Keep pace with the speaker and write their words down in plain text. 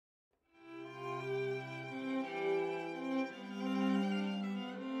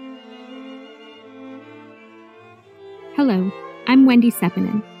Hello, I'm Wendy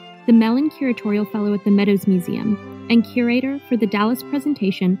Sepinen, the Mellon Curatorial Fellow at the Meadows Museum and curator for the Dallas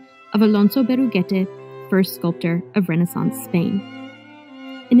presentation of Alonso Berruguete, first sculptor of Renaissance Spain.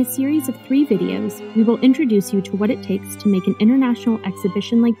 In a series of 3 videos, we will introduce you to what it takes to make an international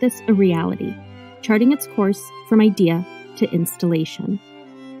exhibition like this a reality, charting its course from idea to installation.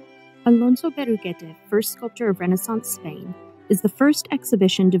 Alonso Berruguete, first sculptor of Renaissance Spain, is the first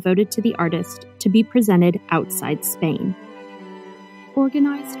exhibition devoted to the artist to be presented outside Spain.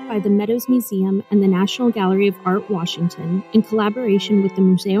 Organized by the Meadows Museum and the National Gallery of Art, Washington, in collaboration with the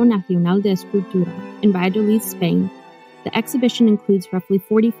Museo Nacional de Escultura in Valladolid, Spain, the exhibition includes roughly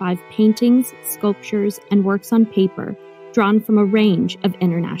 45 paintings, sculptures, and works on paper drawn from a range of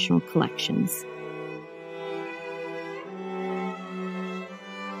international collections.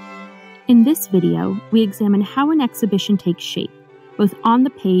 In this video, we examine how an exhibition takes shape, both on the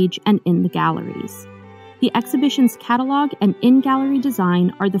page and in the galleries. The exhibition's catalog and in-gallery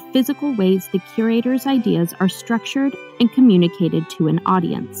design are the physical ways the curator's ideas are structured and communicated to an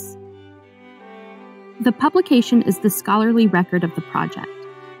audience. The publication is the scholarly record of the project,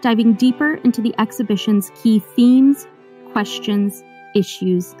 diving deeper into the exhibition's key themes, questions,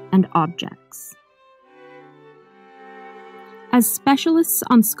 issues, and objects. As specialists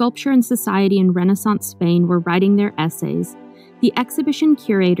on sculpture and society in Renaissance Spain were writing their essays, the exhibition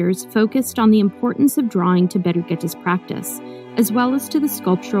curators focused on the importance of drawing to Berruguete's practice, as well as to the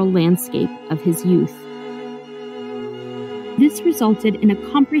sculptural landscape of his youth. This resulted in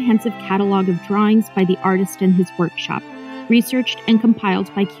a comprehensive catalog of drawings by the artist in his workshop, researched and compiled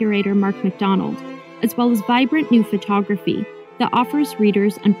by curator Mark MacDonald, as well as vibrant new photography that offers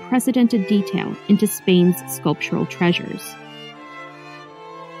readers unprecedented detail into Spain's sculptural treasures.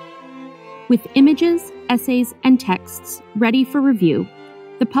 With images, essays, and texts ready for review,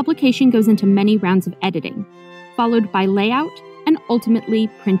 the publication goes into many rounds of editing, followed by layout and ultimately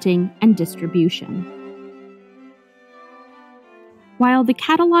printing and distribution. While the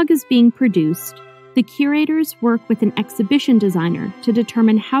catalog is being produced, the curators work with an exhibition designer to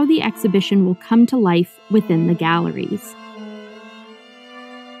determine how the exhibition will come to life within the galleries.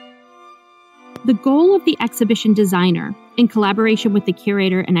 The goal of the exhibition designer, in collaboration with the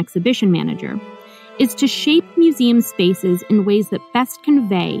curator and exhibition manager, is to shape museum spaces in ways that best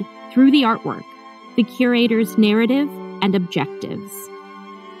convey, through the artwork, the curator's narrative and objectives.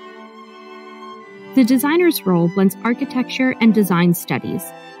 The designer's role blends architecture and design studies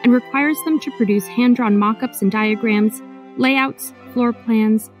and requires them to produce hand-drawn mock-ups and diagrams, layouts, floor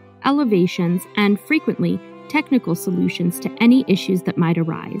plans, elevations, and, frequently, technical solutions to any issues that might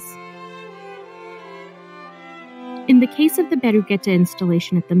arise. In the case of the Berruguete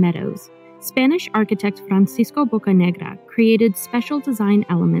installation at the Meadows, Spanish architect Francisco Bocanegra created special design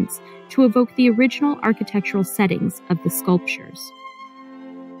elements to evoke the original architectural settings of the sculptures.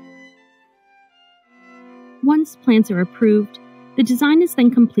 Once plans are approved, the design is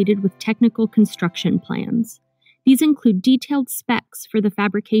then completed with technical construction plans. These include detailed specs for the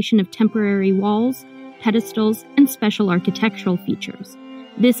fabrication of temporary walls, pedestals, and special architectural features.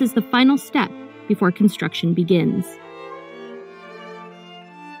 This is the final step before construction begins.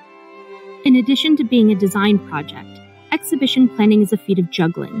 In addition to being a design project, exhibition planning is a feat of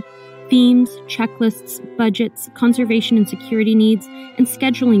juggling. Themes, checklists, budgets, conservation and security needs, and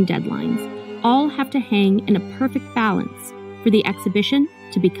scheduling deadlines all have to hang in a perfect balance for the exhibition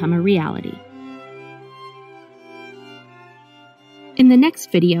to become a reality. In the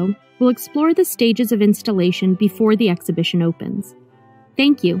next video, we'll explore the stages of installation before the exhibition opens.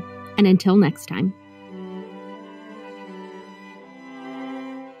 Thank you, and until next time.